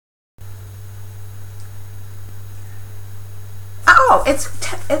Oh, it's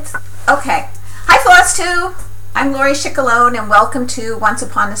okay. Hi, Flosstube. I'm Lori Schickalone, and welcome to Once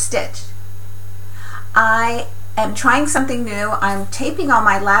Upon a Stitch. I am trying something new. I'm taping on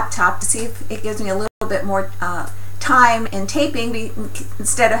my laptop to see if it gives me a little bit more time in taping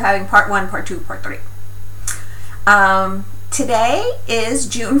instead of having part 1, part 2, part 3. Today is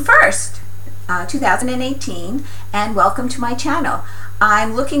June 1st, 2018, and welcome to my channel.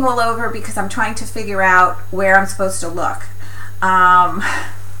 I'm looking all over because I'm trying to figure out where I'm supposed to look.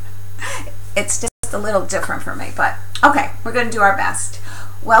 It's just a little different for me, but okay, we're going to do our best.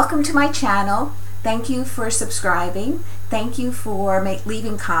 Welcome to my channel. Thank you for subscribing. Thank you for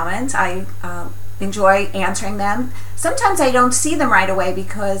leaving comments. I enjoy answering them. Sometimes I don't see them right away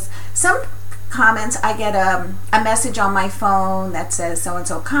because some comments I get a message on my phone that says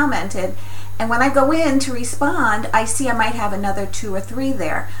so-and-so commented, and when I go in to respond, I see I might have another 2 or 3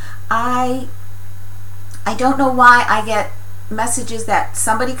 there. I don't know why I get messages that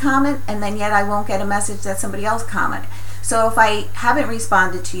somebody comment and then yet I won't get a message that somebody else comment. So if I haven't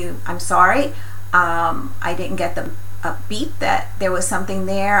responded to you, I'm sorry. I didn't get a beep that there was something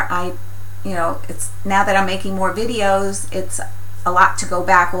there. It's now that I'm making more videos, it's a lot to go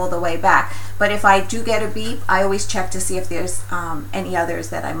back all the way back. But if I do get a beep, I always check to see if there's any others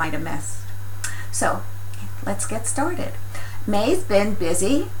that I might have missed. So let's get started. May's been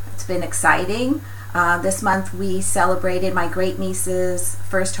busy. It's been exciting. This month we celebrated my great niece's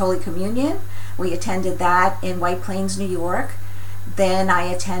first Holy Communion. We attended that in White Plains, New York. Then I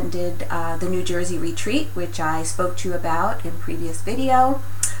attended the New Jersey retreat, which I spoke to you about in previous video.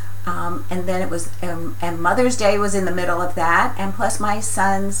 And then it was, and Mother's Day was in the middle of that, and plus my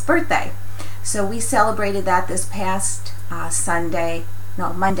son's birthday. So we celebrated that this past Monday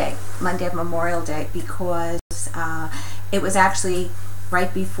of Memorial Day, because it was actually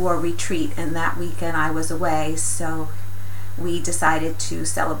right before retreat, and that weekend I was away, so we decided to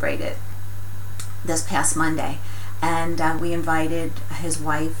celebrate it this past Monday. And we invited his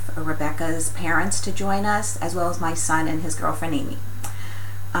wife, Rebecca's parents, to join us, as well as my son and his girlfriend, Amy.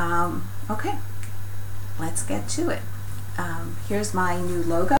 Okay, let's get to it. Here's my new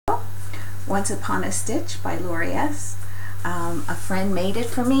logo, Once Upon a Stitch by Lori S. A friend made it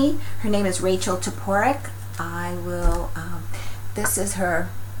for me. Her name is Toporek. This is her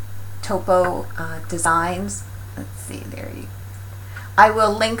TOPO designs. Let's see, there you go. I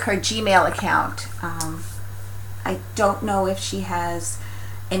will link her Gmail account. I don't know if she has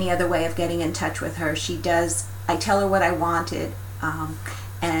any other way of getting in touch with her. She does. I tell her what I wanted,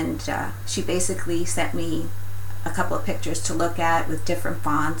 and she basically sent me a couple of pictures to look at with different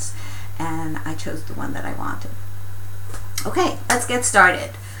fonts, and I chose the one that I wanted. Okay, let's get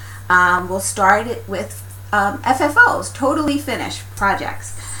started. We'll start it with FFOs, totally finished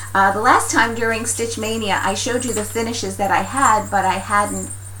projects. The last time during Stitch Mania, I showed you the finishes that I had, but I hadn't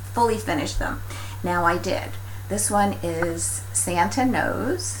fully finished them. Now I did. This one is Santa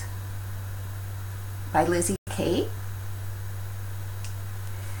Knows by Lizzie Kate.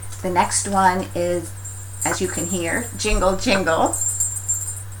 The next one is, as you can hear, Jingle Jingle,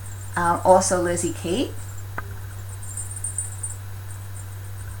 also Lizzie Kate.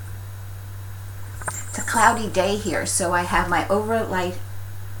 It's a cloudy day here, so I have my overlight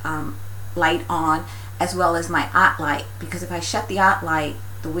light on, as well as my OT light, because if I shut the OT light,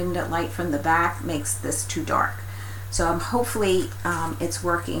 the window light from the back makes this too dark. So hopefully it's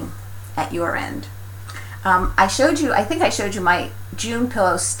working at your end. I think I showed you my June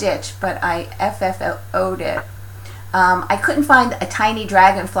pillow stitch, but I FFO'd it. I couldn't find a tiny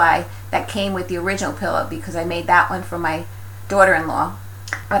dragonfly that came with the original pillow because I made that one for my daughter-in-law.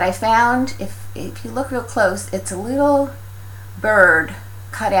 But I found, if you look real close, it's a little bird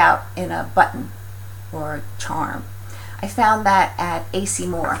cut out in a button or charm. I found that at AC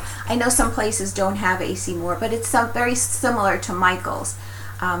Moore. I know some places don't have AC Moore, but it's very similar to Michael's.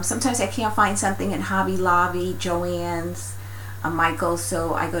 Sometimes I can't find something in Hobby Lobby, Joann's, Michael's,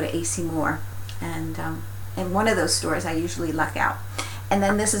 so I go to AC Moore. And in one of those stores, I usually luck out. And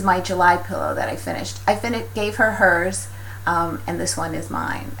then this is my July pillow that I finished. Gave her hers, and this one is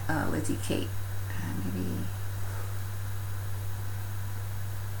mine, Lizzie Kate.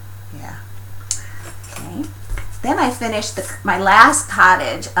 Yeah. Okay. Then I finished my last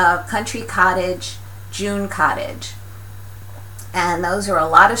cottage, Country Cottage, June Cottage. And those are a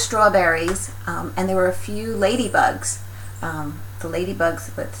lot of strawberries, and there were a few ladybugs. The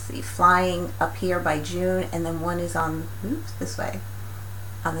ladybugs, let's see, flying up here by June, and then one is on, oops, this way,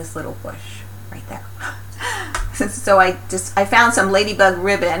 on this little bush right there. So I found some ladybug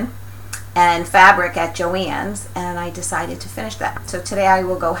ribbon and fabric at Joann's, and I decided to finish that. So today I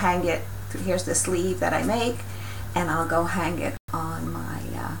will go hang it. Here's the sleeve that I make, and I'll go hang it on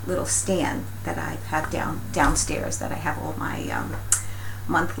little stand that I have downstairs that I have all my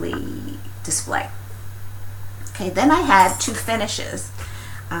monthly display. Okay, then I had two finishes.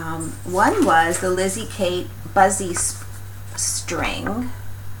 One was the Lizzie Kate Buzzy string.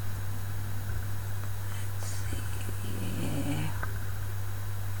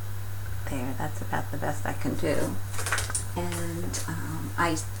 There, that's about the best I can do. And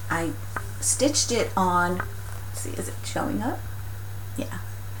I stitched it on, let's see, is it showing up? Yeah.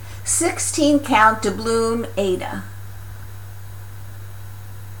 16 count doubloon Ada.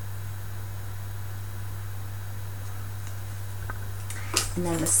 And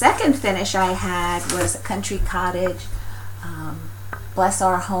then the second finish I had was a Country Cottage, Bless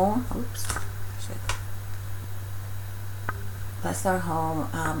Our Home. Oops. Bless Our Home.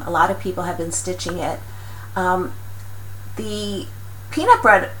 A lot of people have been stitching it. The peanut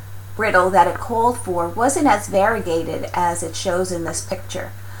brittle that it called for wasn't as variegated as it shows in this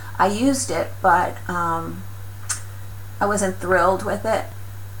picture. I used it, but I wasn't thrilled with it.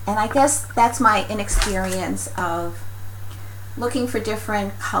 And I guess that's my inexperience of looking for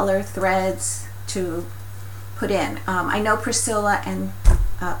different color threads to put in. I know Priscilla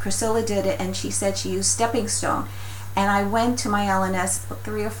did it, and she said she used stepping stone. And I went to my LNS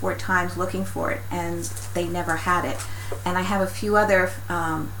 3 or 4 times looking for it, and they never had it. And I have a few other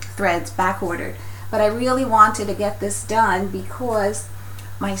threads back ordered. But I really wanted to get this done because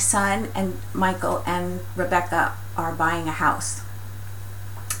my son and Michael and Rebecca are buying a house.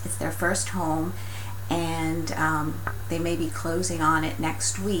 It's their first home, and they may be closing on it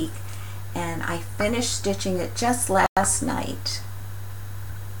next week. And I finished stitching it just last night.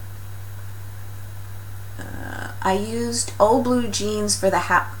 I used old blue jeans for the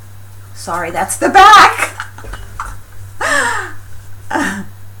hat. Sorry, that's the back.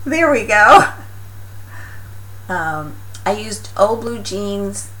 There we go. I used old blue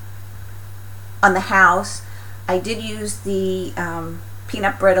jeans on the house. I did use the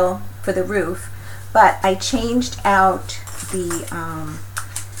peanut brittle for the roof, but I changed out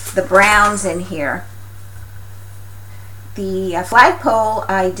the browns in here. The flagpole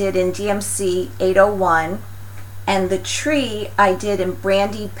I did in DMC 801, and the tree I did in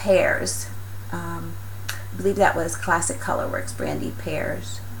Brandied Pears. I believe that was Classic Colorworks, Brandied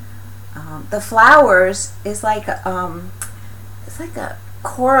Pears. The flowers is like it's like a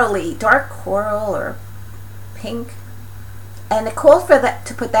corally, dark coral or pink, and it called for that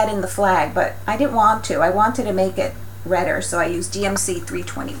to put that in the flag, but I didn't want to. I wanted to make it redder, so I used DMC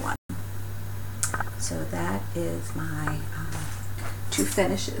 321. So that is my two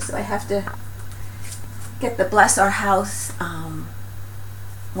finishes. So I have to get the Bless Our House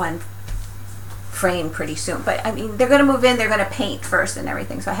one frame pretty soon. But I mean, they're going to move in, they're going to paint first and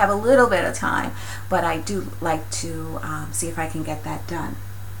everything. So I have a little bit of time, but I do like to see if I can get that done.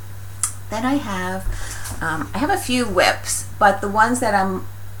 Then I have a few whips, but the ones that I'm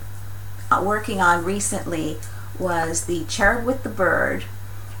working on recently was the Cherub with the Bird.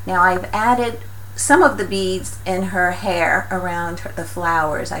 Now I've added some of the beads in her hair around the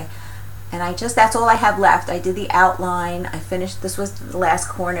flowers. That's all I have left. I did the outline. I finished, this was the last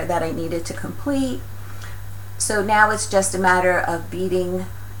corner that I needed to complete. So now it's just a matter of beading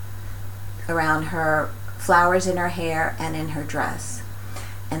around her flowers in her hair and in her dress,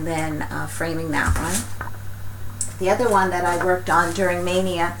 and then framing that one. The other one that I worked on during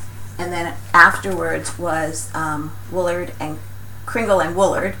Mania and then afterwards was Woolard and Kringle and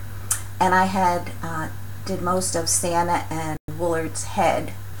Woolard, and I had did most of Santa and Woolard's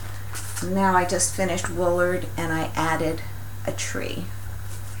head. Now I just finished Woolard and I added a tree.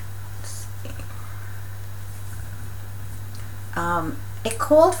 It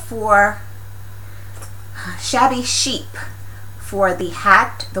called for shabby sheep for the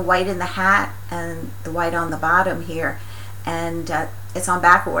hat, the white in the hat and the white on the bottom here, and it's on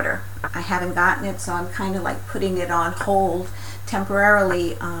back order. I haven't gotten it, so I'm kind of like putting it on hold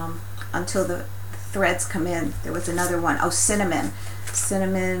temporarily until the threads come in. There was another one, oh, cinnamon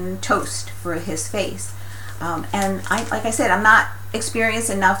toast for his face, and like I said, I'm not experienced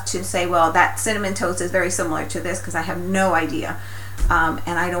enough to say, well, that cinnamon toast is very similar to this, because I have no idea,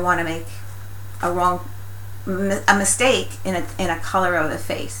 and I don't want to make a mistake in a color of the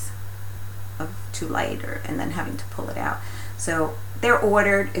face of too light, and then having to pull it out. So they're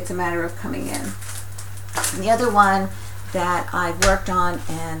ordered, it's a matter of coming in. And the other one that I've worked on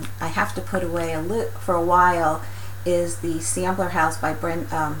and I have to put away for a while is the Sampler House by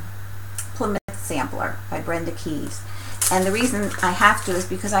Plymouth Sampler by Brenda Keys. And the reason I have to is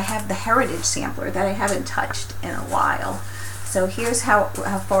because I have the Heritage Sampler that I haven't touched in a while. So here's how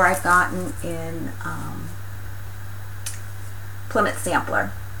far I've gotten in Plymouth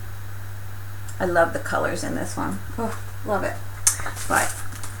Sampler. I love the colors in this one. Oh, love it. But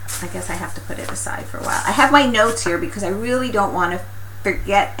I guess I have to put it aside for a while. I have my notes here because I really don't want to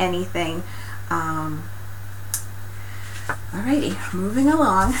forget anything. Alrighty, moving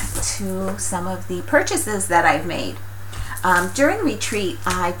along to some of the purchases that I've made. During retreat,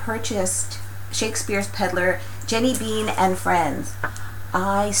 I purchased Shakespeare's Peddler, Jenny Bean and Friends.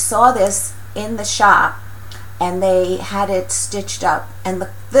 I saw this in the shop and they had it stitched up, and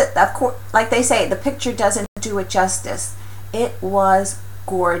of course, like they say, the picture doesn't do it justice. It was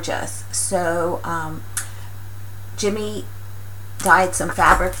gorgeous. So Jimmy dyed some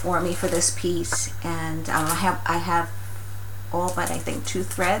fabric for me for this piece, and I have all but I think 2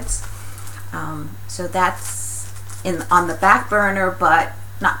 threads. So that's on the back burner, but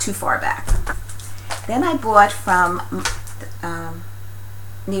not too far back. Then I bought from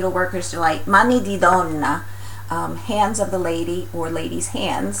Needleworker's Delight, Mani di Donna, hands of the lady, or lady's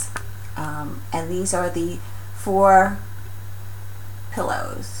hands, and these are the 4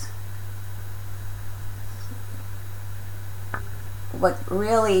 pillows. What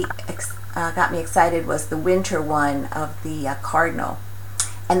really got me excited was the winter one of the cardinal,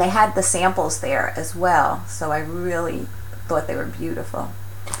 and they had the samples there as well, so I really thought they were beautiful.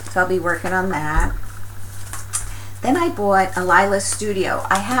 So I'll be working on that. Then I bought a Lila's Studio.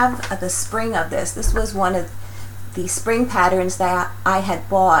 I have the spring of this. This was one of the spring patterns that I had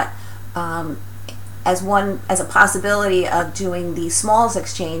bought as a possibility of doing the smalls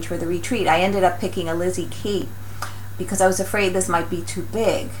exchange for the retreat. I ended up picking a Lizzie Kate because I was afraid this might be too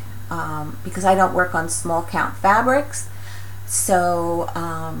big, because I don't work on small count fabrics. So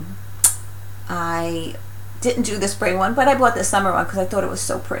I didn't do the spring one, but I bought the summer one because I thought it was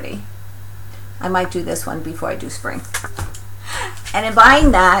so pretty. I might do this one before I do spring. And in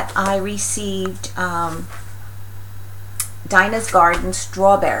buying that, I received Dinah's Garden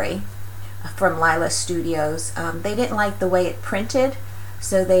Strawberry from Lila Studios. They didn't like the way it printed,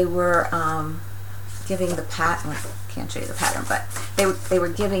 so they were giving the pattern, can't show you the pattern, but they were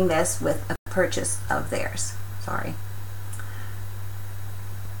giving this with a purchase of theirs. Sorry.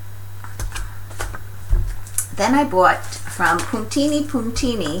 Then I bought from Puntini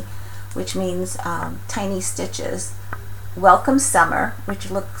Puntini, which means tiny stitches, Welcome Summer, which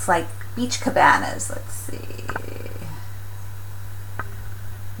looks like beach cabanas. Let's see.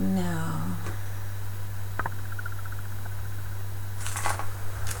 No.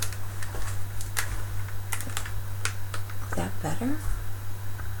 Is that better?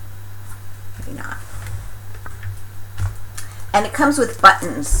 Maybe not. And it comes with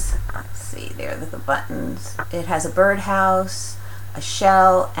buttons. Let's see, there are the buttons. It has a birdhouse, a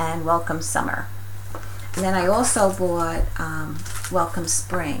shell, and Welcome Summer. And then I also bought Welcome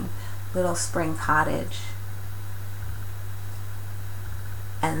Spring, Little Spring Cottage.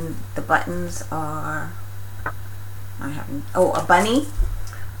 And the buttons are, a bunny.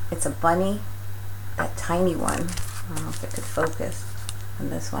 It's a bunny, that tiny one. I don't know if it could focus on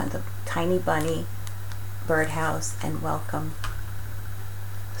this one. The tiny bunny, birdhouse, and Welcome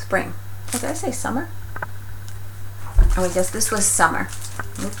Spring. Oh, did I say summer? Oh, I guess this was summer.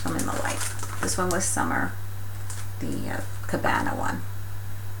 Oops, I'm in the light. This one was summer, the cabana one.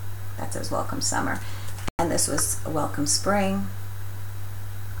 That says Welcome Summer. And this was a Welcome Spring.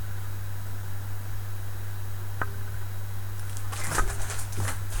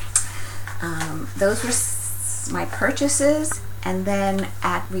 Those were my purchases. And then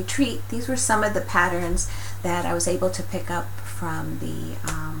at retreat, these were some of the patterns that I was able to pick up from the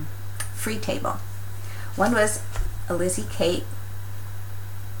free table. One was a Lizzie Kate.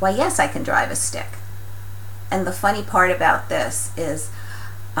 Why, yes, I can drive a stick. And the funny part about this is,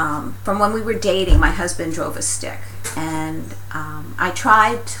 from when we were dating, my husband drove a stick, and I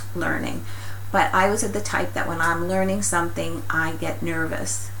tried learning, but I was of the type that when I'm learning something, I get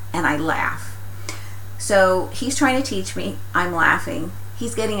nervous and I laugh. So he's trying to teach me, I'm laughing,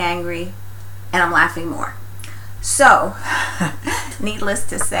 he's getting angry, and I'm laughing more. So, needless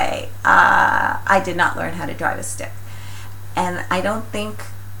to say, I did not learn how to drive a stick. And I don't think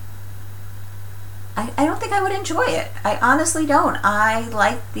I would enjoy it. I honestly don't. I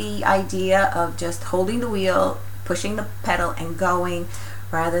like the idea of just holding the wheel, pushing the pedal, and going,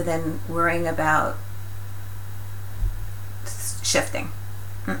 rather than worrying about shifting.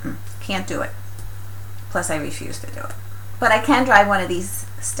 Can't do it. Plus, I refuse to do it. But I can drive one of these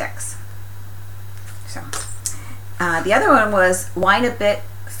sticks. So, the other one was Whine a Bit,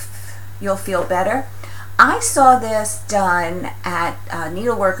 You'll Feel Better. I saw this done at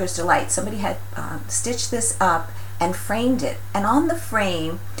Needleworker's Delight. Somebody had stitched this up and framed it. And on the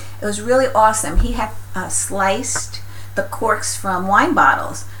frame, it was really awesome. He had sliced the corks from wine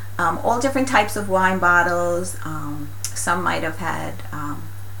bottles. all different types of wine bottles. Some might have had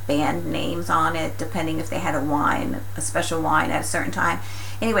band names on it, depending if they had a special wine at a certain time.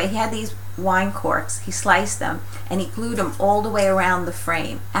 Anyway, he had these wine corks. He sliced them and he glued them all the way around the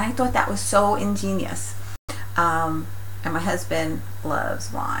frame. And I thought that was so ingenious. And my husband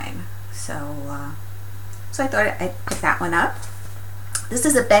loves wine, so I thought I'd pick that one up. This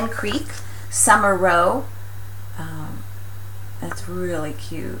is a Ben Creek Summer Row. That's really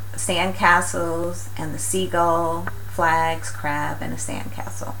cute. Sand castles and the seagull, flags, crab, and a sand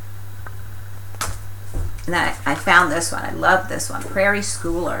castle. And then I found this one. I love this one. Prairie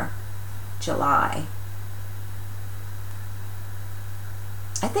Schooler, July.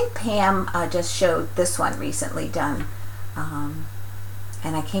 I think Pam just showed this one recently done.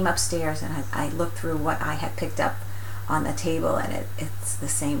 And I came upstairs and I looked through what I had picked up on the table, and it's the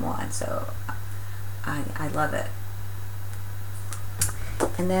same one. So I love it.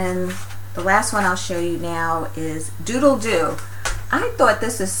 And then the last one I'll show you now is Doodle Doo. I thought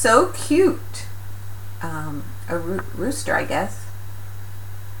this is so cute. A rooster, I guess.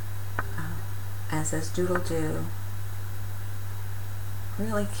 And it says Doodle Doo.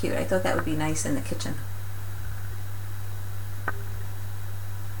 Really cute. I thought that would be nice in the kitchen.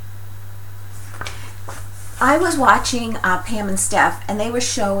 I was watching Pam and Steph, and they were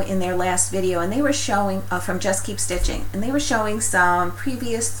showing in their last video, and they were showing from Just Keep Stitching, and they were showing some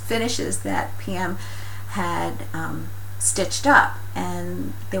previous finishes that Pam had stitched up,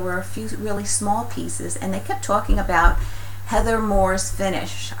 and there were a few really small pieces, and they kept talking about Heather Moore's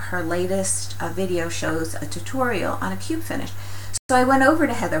finish. Her latest video shows a tutorial on a cube finish. So I went over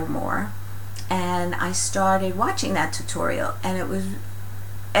to Heather Moore and I started watching that tutorial, and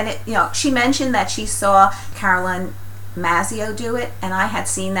you know, she mentioned that she saw Carolyn Mazzio do it, and I had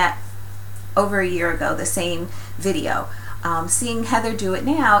seen that over a year ago, the same video. Seeing Heather do it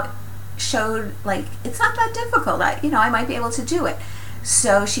now showed like it's not that difficult. I might be able to do it.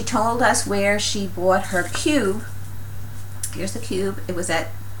 So she told us where she bought her cube. Here's the cube. It was at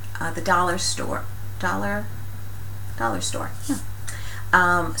the dollar store. Dollar store.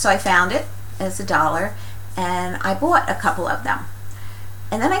 So I found it. It's $1, and I bought a couple of them.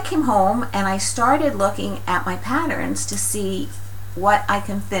 And then I came home and I started looking at my patterns to see what I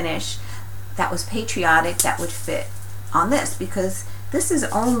can finish that was patriotic, that would fit on this, because this is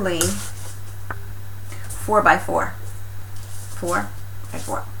only 4x4.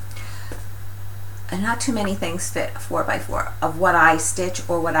 4x4. And not too many things fit 4x4 of what I stitch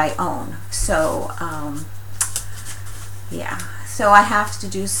or what I own. So, yeah. So I have to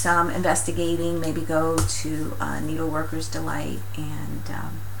do some investigating, maybe go to Needleworker's Delight and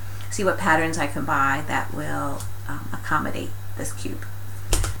see what patterns I can buy that will accommodate this cube.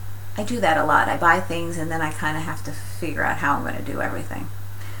 I do that a lot. I buy things and then I kind of have to figure out how I'm going to do everything.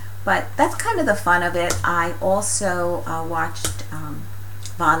 But that's kind of the fun of it. I also watched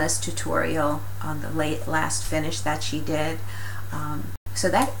Vanna's tutorial on the last finish that she did. So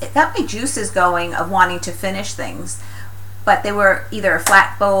that got my juices going of wanting to finish things. But they were either a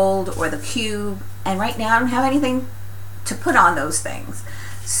flat fold or the cube, and right now I don't have anything to put on those things.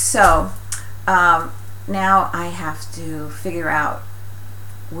 So now I have to figure out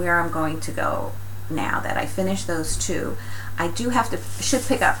where I'm going to go now that I finished those two. I should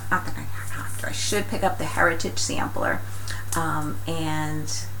pick up, not that I should pick up the Heritage Sampler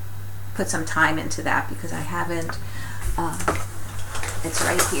and put some time into that, because I haven't. It's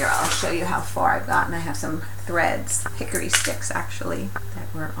right here. I'll show you how far I've gotten. I have some threads, hickory sticks actually,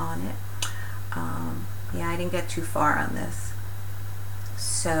 that were on it. Yeah, I didn't get too far on this.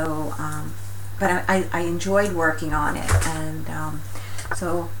 So, but I enjoyed working on it, and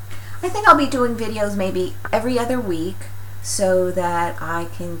so I think I'll be doing videos maybe every other week so that I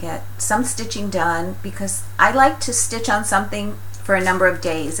can get some stitching done, because I like to stitch on something for a number of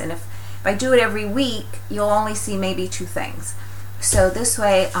days, and if I do it every week, you'll only see maybe 2 things. So this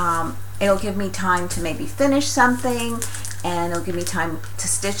way, it'll give me time to maybe finish something, and it'll give me time to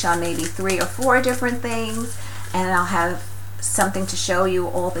stitch on maybe 3 or 4 different things, and I'll have something to show you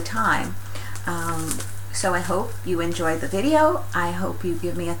all the time. So I hope you enjoyed the video. I hope you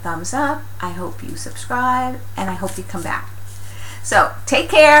give me a thumbs up. I hope you subscribe, and I hope you come back. So take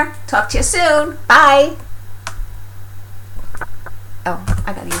care. Talk to you soon. Bye. Oh,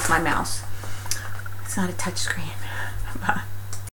 I gotta use my mouse. It's not a touch screen. Bye.